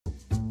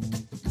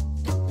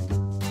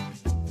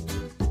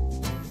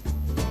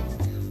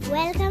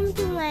Welcome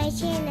to my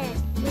channel.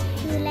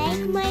 If you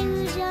like my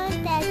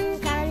videos, then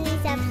kindly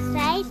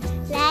subscribe,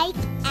 like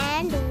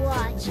and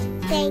watch.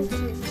 Thank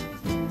you.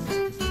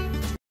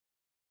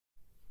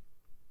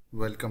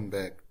 Welcome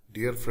back.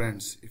 Dear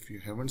friends, if you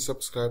haven't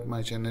subscribed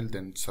my channel,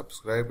 then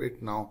subscribe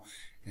it now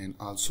and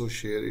also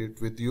share it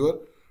with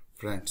your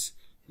friends.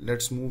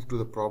 Let's move to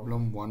the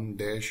problem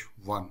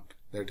 1-1,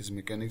 that is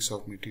mechanics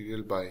of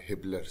material by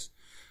Hibbeler.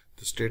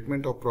 The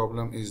statement of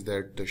problem is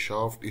that the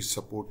shaft is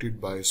supported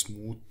by a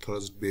smooth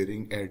thrust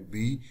bearing at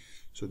B.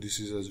 So this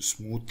is a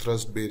smooth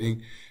thrust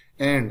bearing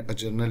and a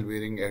general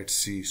bearing at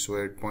C.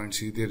 So at point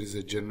C there is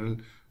a general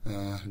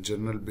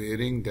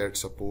bearing that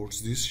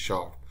supports this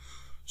shaft.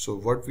 So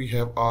what we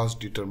have asked,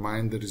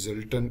 determine the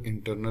resultant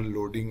internal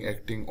loading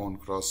acting on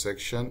cross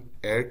section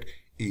at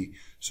E.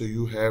 So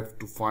you have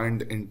to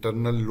find the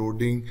internal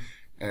loading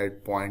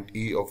at point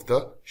E of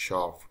the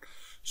shaft.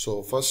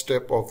 So first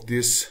step of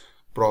this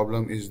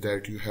problem is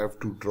that you have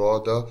to draw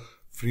the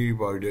free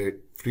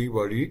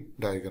body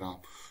diagram.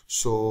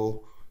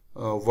 So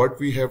what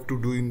we have to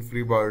do in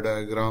free body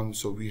diagram,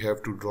 so we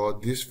have to draw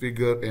this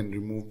figure and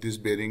remove this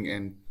bearing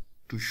and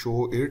to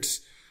show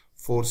its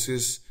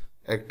forces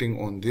acting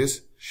on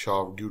this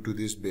shaft due to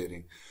this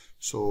bearing.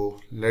 So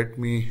let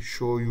me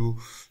show you.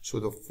 So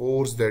the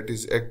force that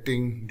is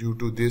acting due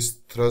to this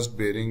thrust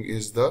bearing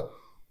is the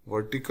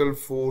vertical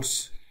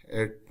force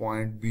at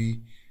point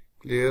B,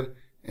 clear,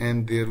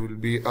 and there will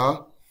be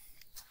a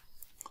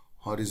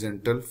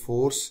horizontal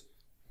force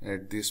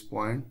at this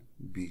point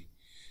B,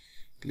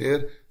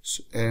 clear.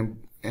 So,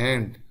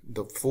 and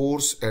the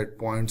force at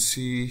point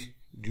C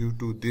due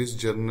to this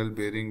general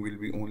bearing will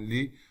be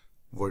only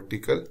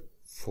vertical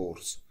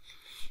force.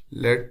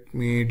 Let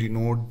me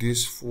denote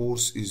this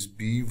force is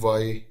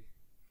By,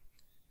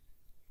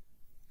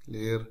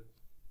 clear.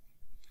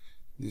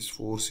 This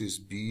force is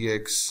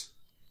Bx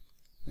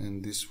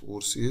and this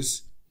force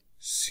is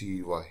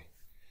Cy,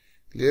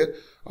 clear.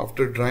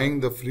 After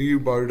drawing the free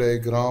body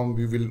diagram,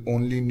 we will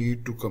only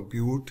need to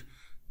compute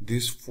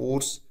this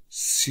force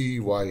Cy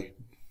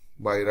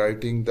by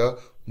writing the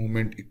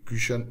moment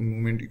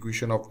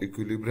equation of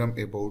equilibrium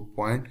about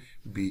point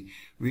B.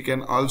 We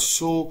can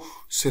also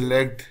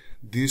select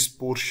this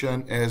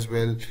portion as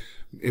well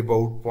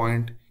about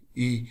point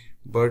E,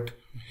 but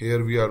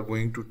here we are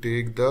going to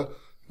take the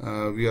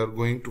we are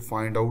going to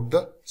find out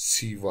the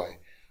Cy.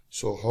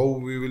 So how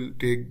we will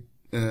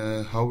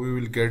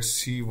get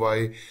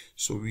Cy?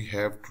 So we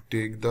have to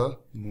take the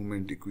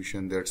moment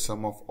equation, that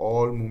sum of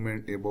all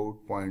moment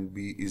about point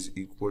B is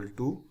equal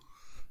to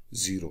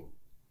 0.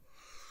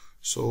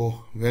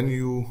 So when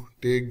you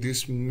take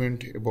this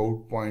moment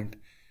about point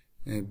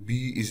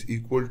B is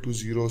equal to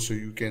 0, so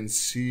you can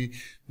see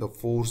the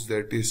force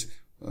that is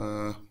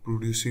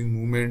producing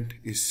moment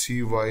is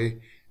Cy,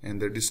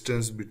 and the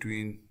distance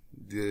between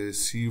the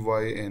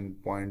Cy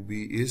and point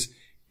B is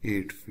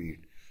 8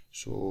 feet.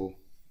 So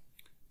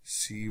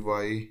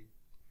Cy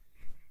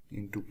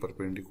into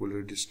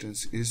perpendicular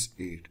distance is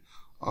 8.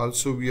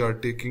 Also we are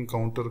taking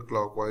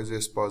counterclockwise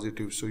as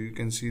positive, so you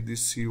can see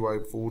this Cy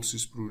force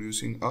is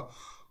producing a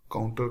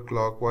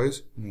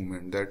counterclockwise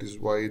movement. That is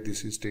why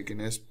this is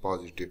taken as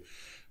positive.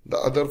 The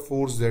other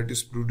force that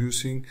is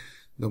producing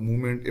the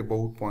movement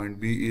about point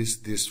B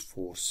is this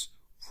force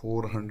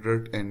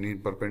 400, and in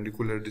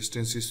perpendicular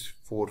distance is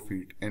 4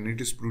 feet, and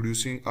it is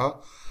producing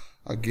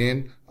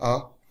again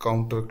a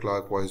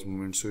counterclockwise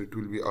movement, so it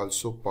will be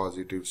also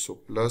positive. So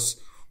plus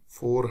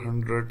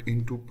 400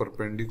 into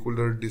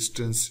perpendicular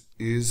distance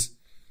is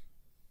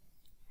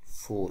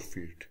 4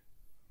 feet.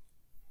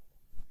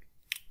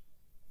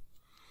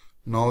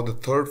 Now the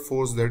third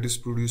force that is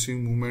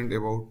producing movement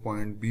about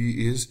point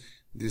B is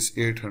this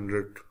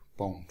 800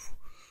 pound.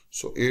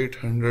 So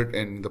 800,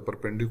 and the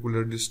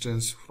perpendicular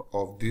distance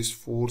of this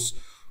force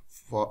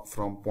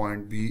from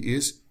point B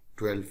is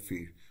 12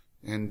 feet,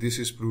 and this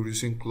is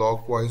producing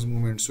clockwise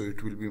movement, so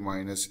it will be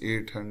minus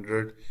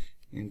 800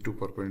 into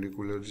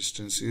perpendicular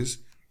distance is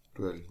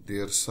 12.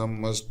 Their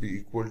sum must be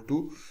equal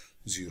to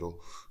 0.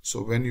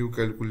 So when you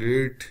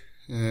calculate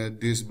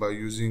this by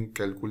using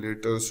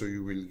calculator, so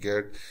you will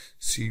get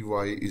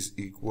Cy is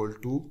equal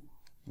to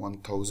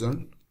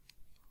 1000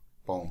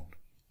 pound.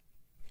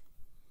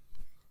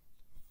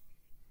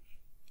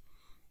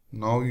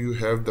 Now you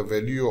have the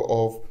value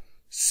of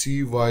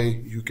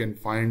Cy, you can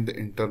find the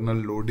internal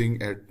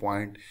loading at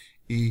point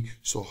E.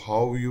 So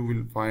how you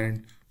will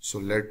find? So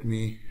let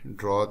me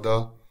draw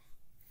the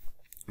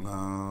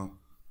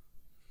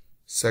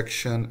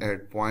section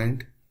at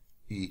point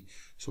E.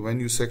 So when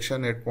you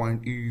section at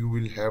point E, you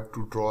will have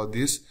to draw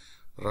this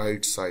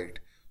right side.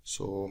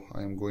 So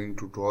I am going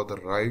to draw the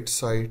right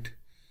side.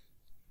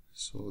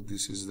 So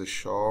this is the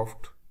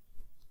shaft,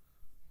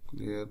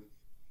 clear.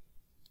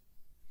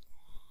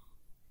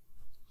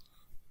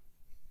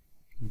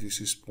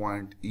 This is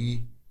point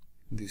E,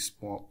 this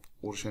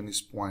portion is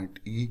point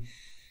E,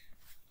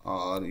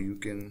 or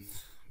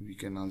we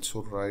can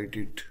also write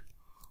it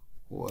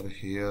over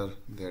here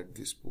that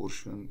this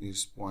portion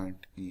is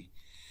point E,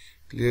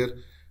 clear.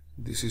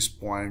 This is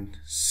point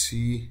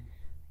C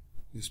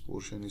this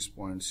portion is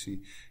point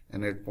C,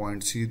 and at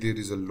point C there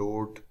is a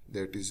load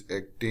that is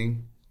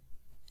acting.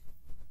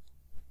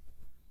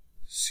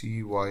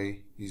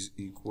 Cy is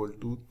equal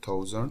to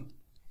 1000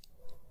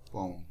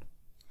 pound.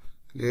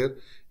 Clear?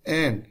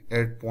 And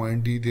at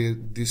point D,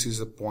 this is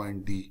a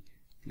point D.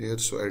 Clear?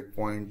 So at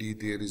point D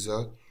there is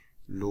a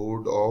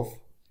load of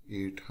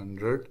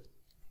 800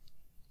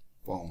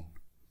 pound.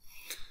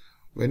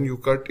 When you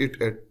cut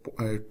it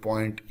at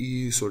point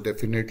E, so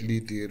definitely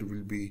there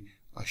will be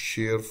a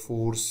shear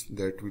force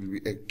that will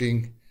be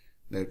acting,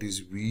 that is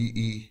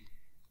VE.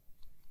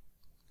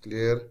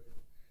 Clear?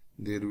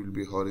 There will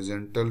be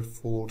horizontal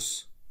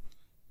force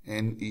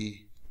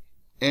NE,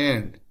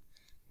 and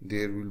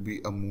there will be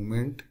a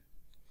moment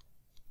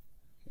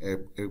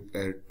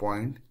at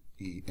point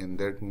E, and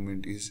that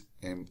moment is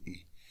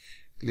ME.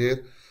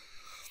 Clear?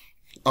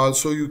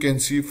 Also you can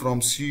see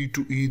from C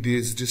to E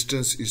this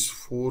distance is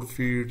 4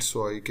 feet,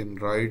 so I can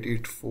write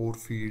it 4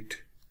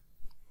 feet,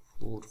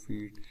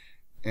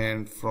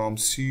 and from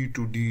C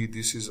to D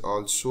this is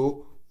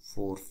also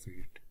 4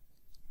 feet.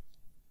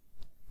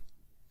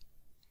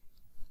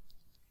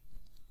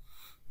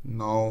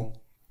 Now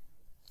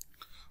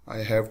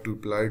I have to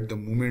apply the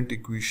moment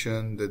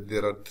equation, that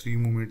there are 3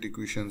 moment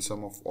equations.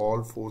 Sum of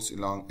all force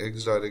along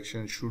x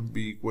direction should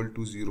be equal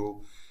to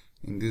 0.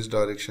 In this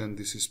direction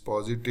this is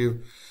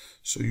positive.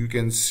 So you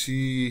can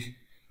see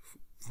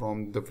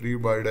from the free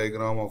body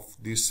diagram of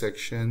this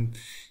section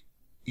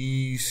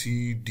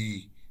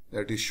ECD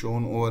that is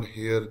shown over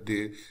here,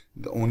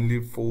 the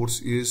only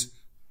force is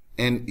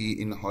NE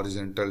in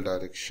horizontal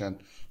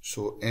direction.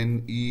 So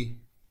NE,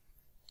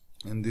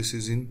 and this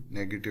is in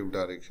negative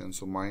direction,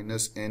 so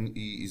minus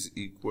NE is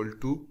equal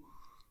to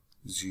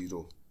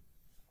 0.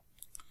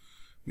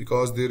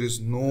 Because there is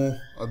no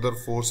other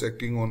force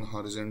acting on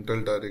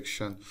horizontal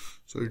direction,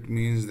 so it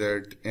means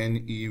that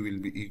NE will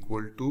be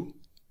equal to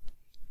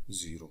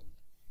 0.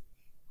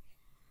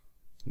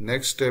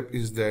 Next step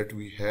is that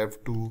we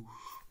have to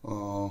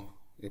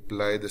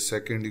apply the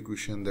second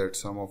equation, that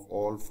sum of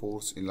all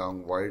force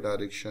along y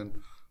direction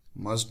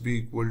must be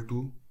equal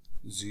to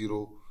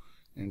 0,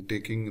 and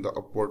taking the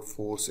upward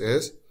force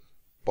as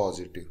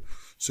positive.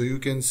 So you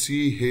can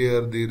see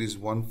here there is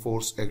one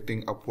force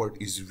acting upward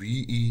is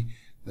VE,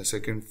 the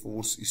second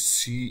force is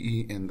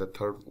CE, and the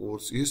third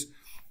force is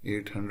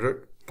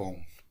 800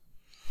 pound.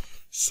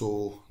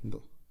 So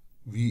the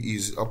V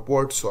is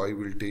upward, so I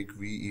will take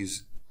V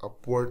is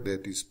upward,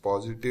 that is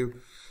positive.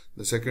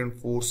 The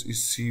second force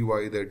is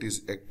CY, that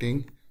is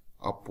acting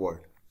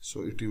upward,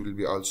 so it will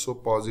be also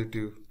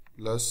positive,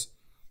 plus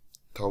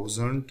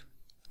 1000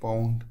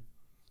 pound.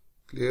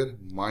 Clear?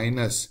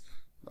 Minus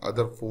the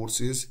other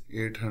force is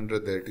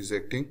 800, that is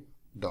acting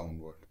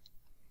downward.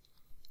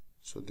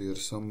 So their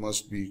sum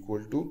must be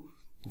equal to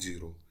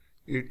 0.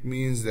 It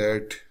means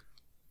that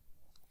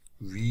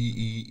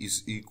VE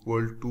is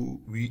equal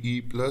to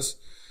VE plus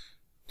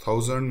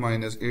 1000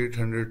 minus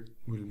 800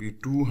 will be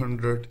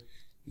 200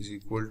 is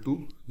equal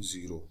to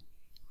 0.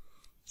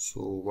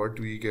 So what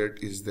we get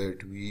is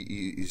that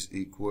VE is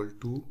equal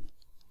to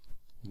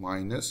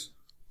minus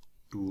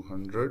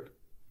 200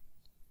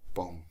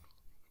 pound.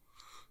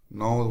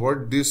 Now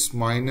what this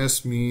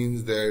minus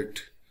means,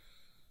 that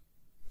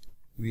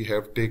we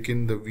have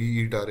taken the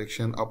VE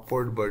direction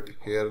upward, but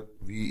here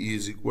VE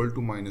is equal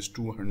to minus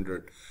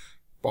 200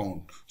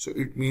 pound. So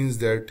it means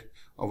that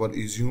our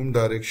assumed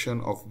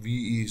direction of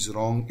VE is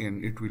wrong,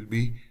 and it will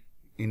be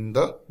in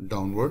the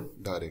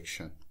downward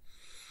direction.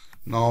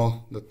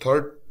 Now the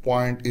third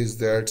point is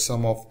that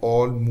sum of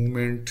all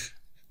movement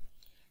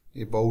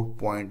about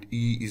point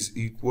E is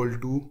equal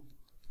to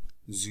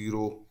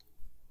 0,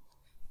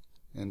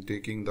 and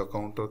taking the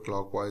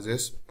counterclockwise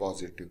as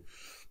positive.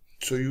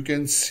 So you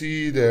can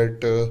see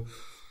that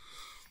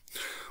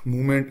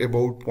movement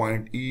about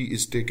point E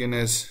is taken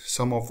as,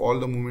 sum of all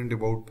the movement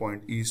about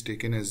point E is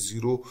taken as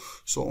 0.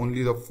 So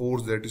only the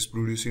force that is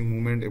producing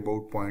movement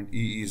about point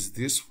E is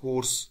this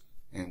force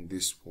and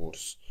this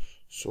force.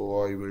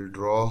 So I will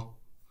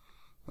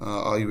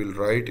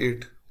write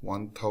it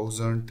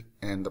 1000,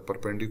 and the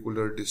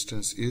perpendicular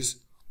distance is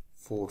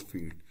 4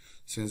 feet.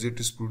 Since it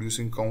is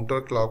producing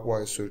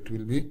counterclockwise, so it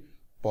will be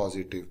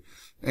positive,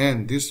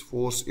 and this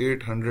force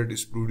 800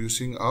 is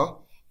producing a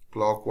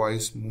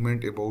clockwise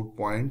movement about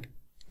point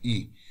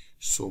E.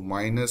 So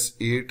minus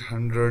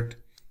 800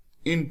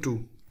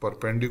 into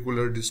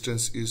perpendicular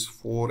distance is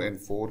 4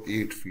 and 4,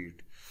 8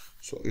 feet.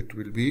 So it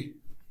will be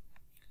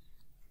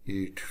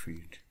 8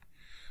 feet.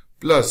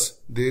 Plus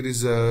there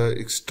is a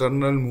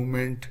external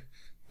movement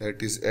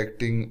that is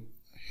acting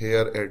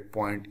here at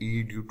point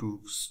E due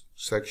to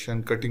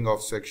section, cutting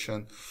off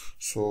section.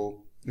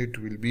 So it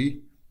will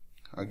be,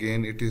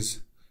 again it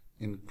is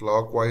in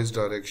clockwise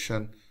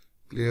direction.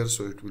 Clear?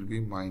 So it will be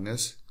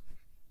minus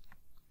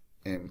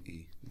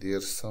ME. Their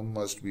sum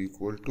must be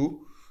equal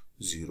to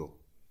 0.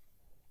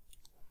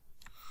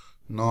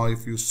 Now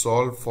if you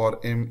solve for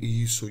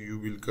ME, so you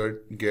will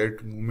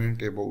get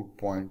movement about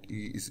point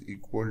E is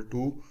equal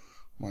to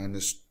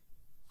minus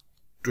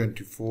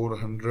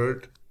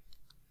 2400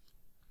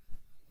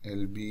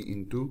 lb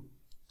into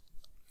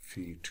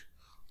feet.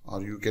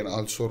 or you can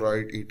also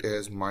write it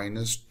as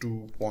minus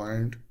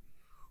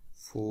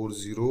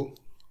 2.40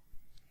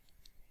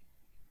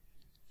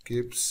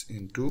 kips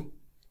into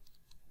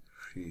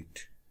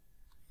feet.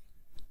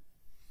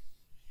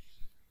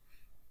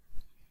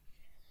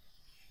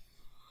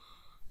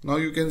 Now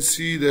you can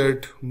see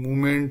that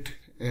movement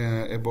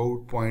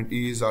about point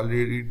E is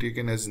already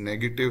taken as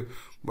negative,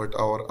 but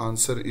our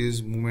answer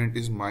is movement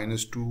is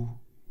minus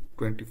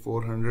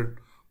 2,400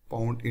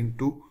 pound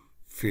into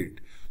feet.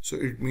 So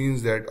it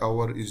means that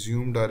our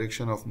assumed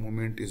direction of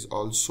movement is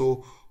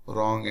also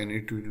wrong, and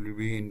it will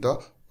be in the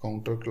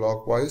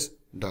counterclockwise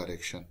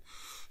direction.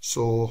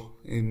 So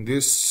in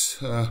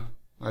this I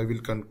will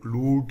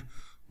conclude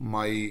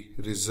my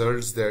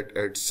results that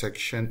at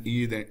section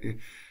E,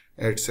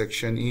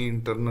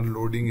 internal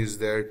loading is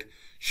that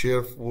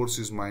shear force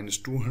is minus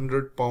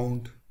 200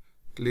 pound,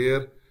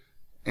 clear,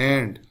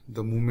 and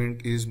the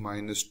movement is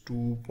minus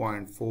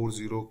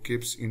 2.40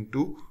 kips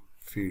into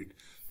feet.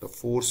 The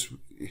force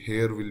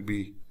here will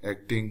be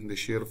acting, the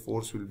shear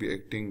force will be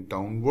acting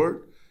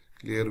downward,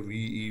 clear,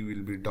 VE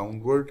will be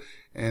downward,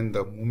 and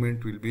the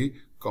movement will be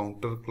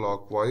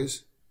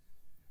counterclockwise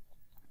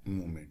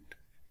movement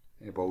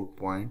about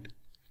point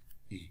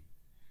E.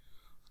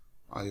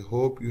 I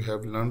hope you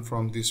have learned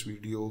from this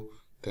video.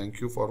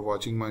 Thank you for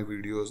watching my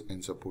videos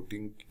and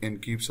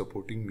keep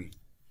supporting me.